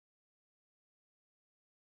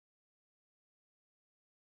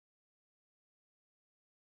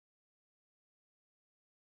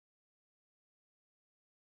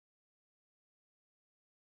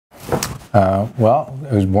Well,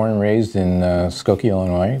 I was born and raised in Skokie,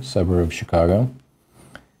 Illinois, suburb of Chicago.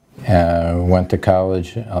 Went to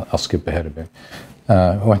college, I'll skip ahead a bit.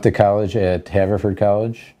 Went to college at Haverford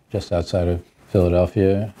College, just outside of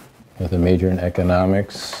Philadelphia, with a major in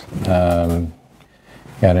economics.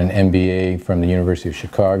 Got an MBA from the University of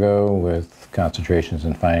Chicago with concentrations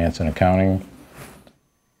in finance and accounting.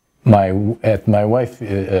 My wife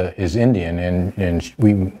is Indian, and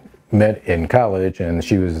we met in college, and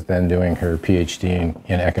she was then doing her PhD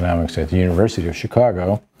in economics at the University of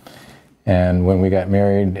Chicago. And when we got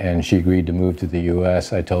married and she agreed to move to the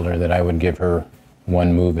U.S., I told her that I would give her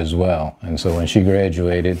one move as well. And so when she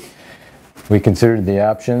graduated, we considered the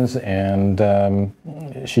options, and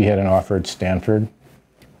she had an offer at Stanford.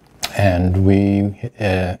 And we,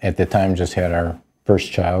 at the time, just had our first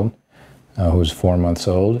child, who was 4 months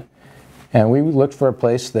old. And we looked for a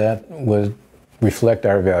place that would reflect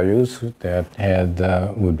our values, that had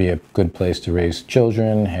would be a good place to raise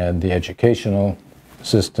children, had the educational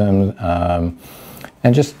system,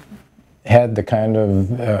 and just had the kind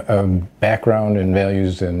of background and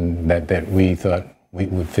values and that we thought we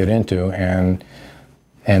would fit into, and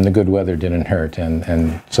the good weather didn't hurt,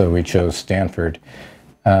 and so we chose Stanford.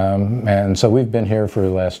 And so we've been here for the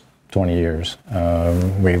last 20 years.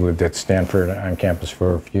 We lived at Stanford on campus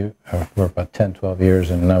for about 10, 12 years,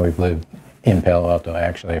 and now we've lived in Palo Alto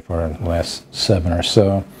actually for the last 7 or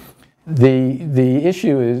so. The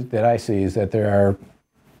issue that I see is that there are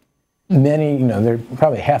many, there are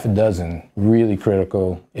probably half a dozen really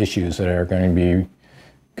critical issues that are going to be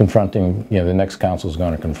confronting, the next council is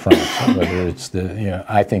going to confront. Whether it's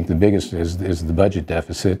I think the biggest is the budget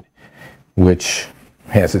deficit, which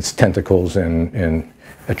has its tentacles in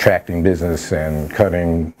attracting business and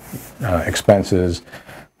cutting expenses.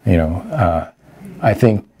 I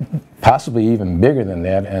think possibly even bigger than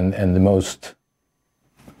that, and the most,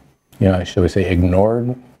 shall we say,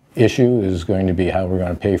 ignored issue is going to be how we're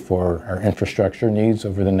going to pay for our infrastructure needs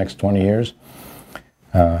over the next 20 years.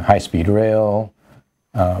 High-speed rail,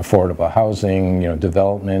 affordable housing,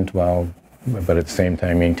 development, but at the same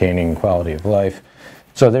time maintaining quality of life.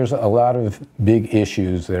 So there's a lot of big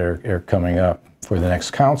issues that are coming up for the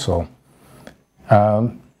next council.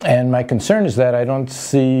 And my concern is that I don't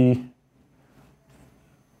see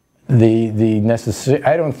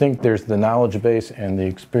I don't think there's the knowledge base and the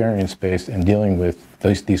experience base in dealing with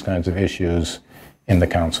these kinds of issues in the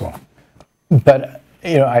council. But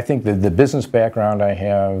I think that the business background I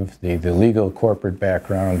have, the legal corporate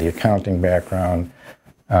background, the accounting background,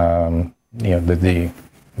 the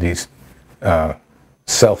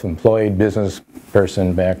self-employed business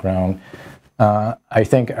person background, I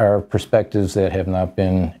think are perspectives that have not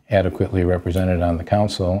been adequately represented on the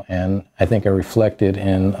council, and I think are reflected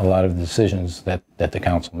in a lot of the decisions that the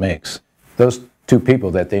council makes. Those two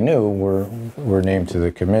people that they knew were named to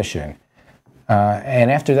the commission.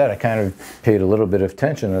 And after that, I kind of paid a little bit of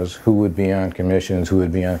attention as who would be on commissions, who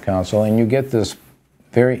would be on council, and you get this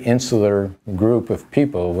very insular group of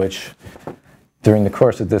people, which during the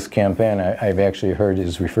course of this campaign, I've actually heard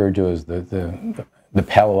is referred to as the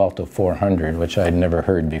Palo Alto 400, which I'd never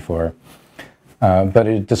heard before. But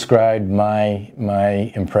it described my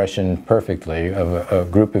impression perfectly of a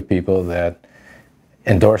group of people that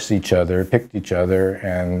endorse each other, picked each other,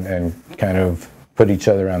 and kind of put each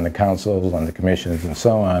other on the councils, on the commissions, and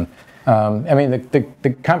so on. I mean,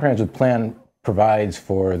 the comprehensive plan provides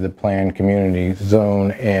for the planned community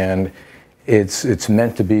zone, and it's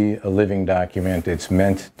meant to be a living document. It's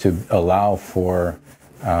meant to allow for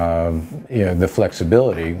the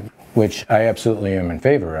flexibility, which I absolutely am in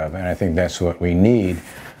favor of, and I think that's what we need.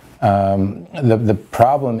 The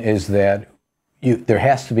problem is that there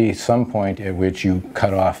has to be some point at which you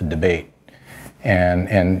cut off a debate,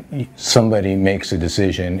 and somebody makes a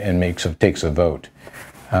decision and takes a vote.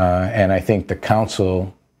 And I think the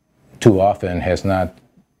council too often has not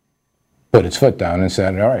put its foot down and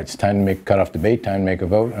said, all right, it's time to cut off debate, time to make a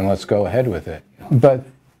vote, and let's go ahead with it. But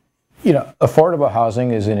affordable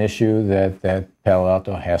housing is an issue that Palo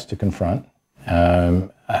Alto has to confront. I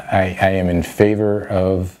am in favor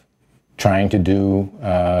of trying to do,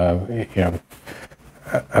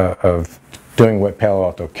 of doing what Palo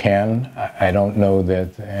Alto can. I don't know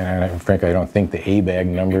that, and frankly, I don't think the ABAG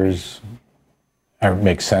numbers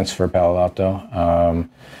make sense for Palo Alto.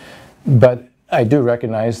 But I do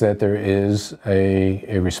recognize that there is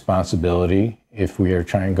a responsibility if we are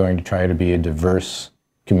going to try to be a diverse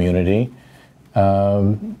community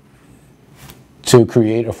to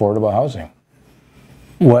create affordable housing.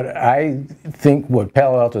 What I think what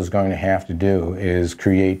Palo Alto is going to have to do is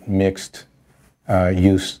create mixed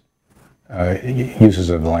use uses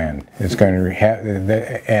of land. It's going to have,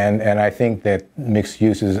 and I think that mixed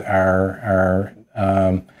uses are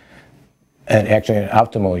actually an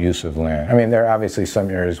optimal use of land. I mean, there are obviously some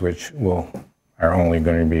areas which are only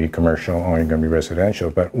going to be commercial, only going to be residential,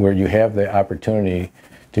 but where you have the opportunity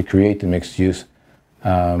to create the mixed use.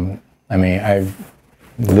 I mean, I've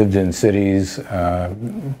lived in cities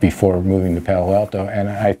before moving to Palo Alto, and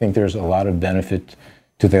I think there's a lot of benefit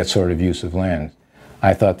to that sort of use of land.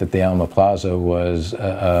 I thought that the Alma Plaza was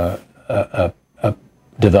a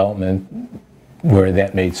development where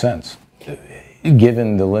that made sense.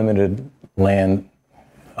 Given the limited land,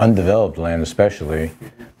 undeveloped land especially,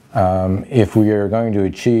 if we are going to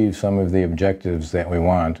achieve some of the objectives that we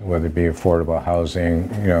want, whether it be affordable housing,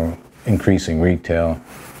 increasing retail,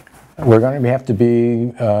 we're going to have to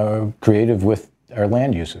be creative with our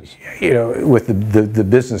land uses. With the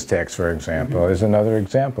business tax, for example, is another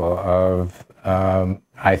example of,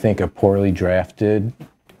 I think, a poorly drafted,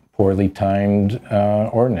 poorly timed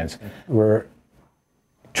ordinance. We're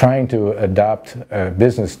trying to adopt a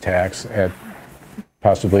business tax at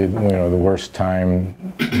possibly the worst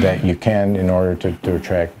time that you can in order to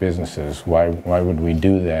attract businesses. Why would we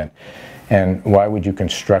do that? And why would you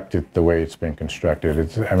construct it the way it's been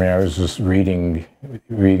constructed? I mean, I was just reading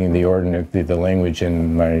the ordinance, the language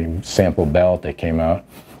in my sample ballot that came out.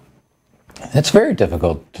 It's very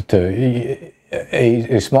difficult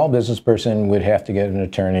a small business person would have to get an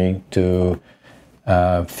attorney to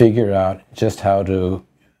figure out just how to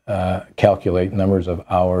calculate numbers of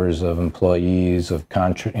hours of employees, of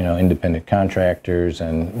independent contractors,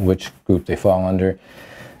 and which group they fall under.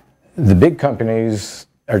 The big companies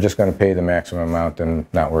are just going to pay the maximum amount and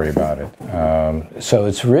not worry about it. So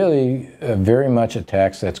it's really very much a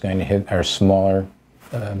tax that's going to hit our smaller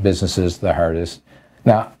businesses the hardest.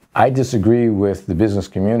 Now, I disagree with the business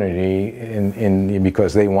community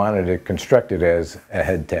because they wanted it constructed as a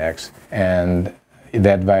head tax, and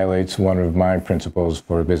that violates one of my principles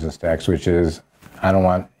for a business tax, which is I don't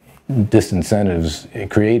want disincentives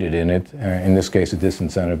created in it, in this case a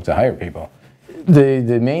disincentive to hire people.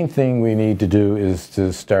 The main thing we need to do is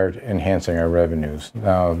to start enhancing our revenues.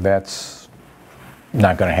 Now, that's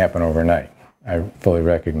not going to happen overnight, I fully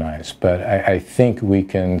recognize, but I think we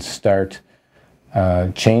can start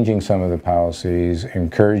changing some of the policies,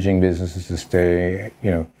 encouraging businesses to stay,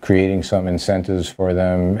 creating some incentives for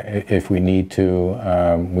them. If we need to,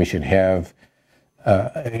 we should have,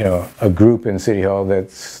 a group in City Hall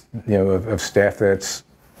that's, of staff that's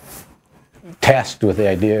tasked with the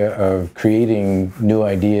idea of creating new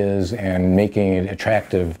ideas and making it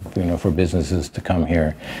attractive, for businesses to come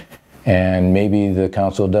here. And maybe the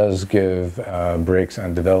council does give breaks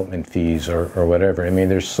on development fees or whatever. I mean,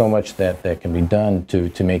 there's so much that can be done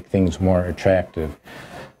to make things more attractive.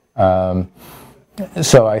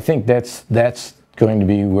 So I think that's going to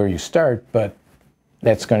be where you start, but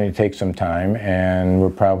that's going to take some time, and we're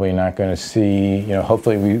probably not going to see,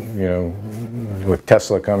 hopefully with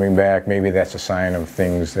Tesla coming back, maybe that's a sign of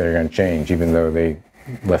things that are going to change, even though they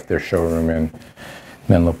left their showroom in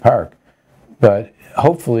Menlo Park. But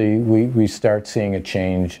hopefully we start seeing a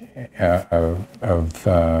change of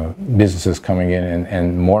businesses coming in,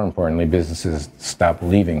 and more importantly, businesses stop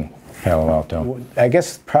leaving Palo Alto. I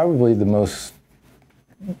guess probably the most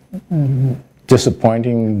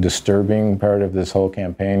disappointing, disturbing part of this whole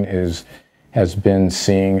campaign has been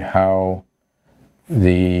seeing how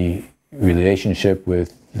the relationship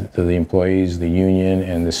with the employees, the union,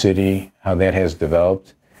 and the city, how that has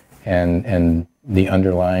developed, and the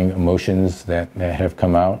underlying emotions that have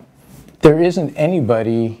come out. There isn't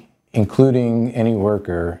anybody, including any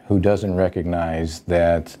worker, who doesn't recognize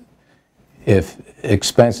that if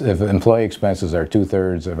employee expenses are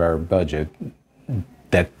 2/3 of our budget,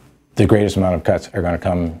 that the greatest amount of cuts are going to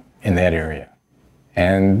come in that area.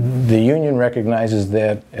 And the union recognizes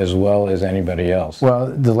that as well as anybody else. Well,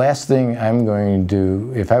 the last thing I'm going to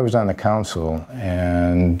do, if I was on the council,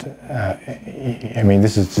 and I mean,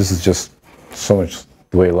 this is just so much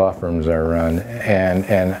the way law firms are run,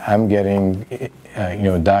 and I'm getting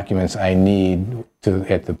documents I need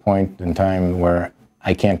at the point in time where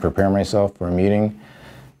I can't prepare myself for a meeting,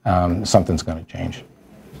 something's going to change.